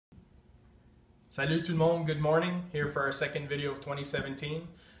Salut tout le monde, good morning. Here for our second video of 2017.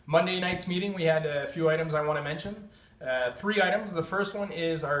 Monday night's meeting, we had a few items I want to mention. Three items. The first one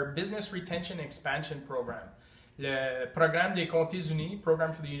is our Business Retention Expansion Program. Le programme des Comtés Unis,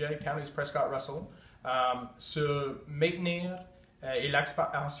 Program for the United Counties Prescott-Russell, sur maintenir et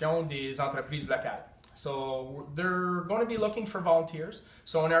l'expansion des entreprises locales. So they're going to be looking for volunteers.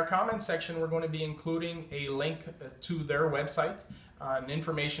 So in our comment section, we're going to be including a link to their website and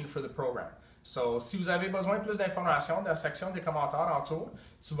information for the program. So, si vous avez besoin de plus d'informations, dans la section des commentaires en dessous,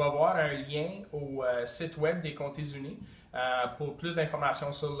 tu vas voir un lien au site web des Comtés Unis pour plus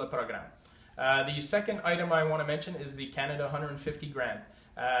d'informations sur le programme. The second item I want to mention is the Canada 150 grant.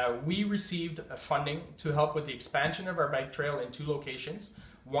 We received funding to help with the expansion of our bike trail in two locations.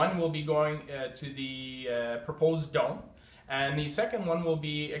 One will be going to the proposed dome, and the second one will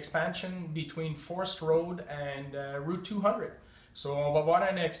be expansion between Forest Road and Route 200. So, on va voir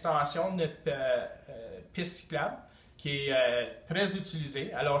une extension de notre piste cyclable qui est très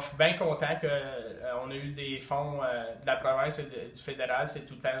utilisée. Alors, je suis bien content qu'on ait eu des fonds de la province et du fédéral, c'est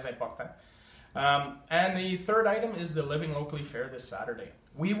tout très important. And the third item is the Living Locally Fair this Saturday.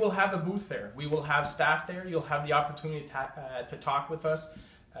 We will have a booth there. We will have staff there. You'll have the opportunity to talk with us,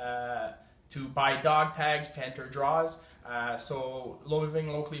 to buy dog tags, to enter draws. So Living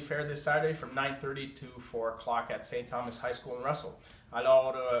Locally Fair this Saturday from 9:30 to 4 o'clock at St. Thomas High School in Russell.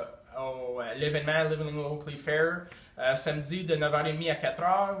 Alors, l'événement Living Locally Fair, samedi de 9h30 à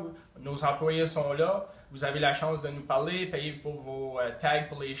 4h, nos employés sont là. Vous avez la chance de nous parler, payer pour vos tags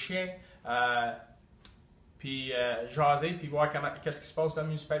pour les chiens, puis jaser, puis voir qu'est-ce qui se passe dans la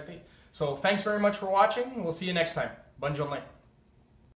municipalité. So, thanks very much for watching. We'll see you next time. Bonne journée.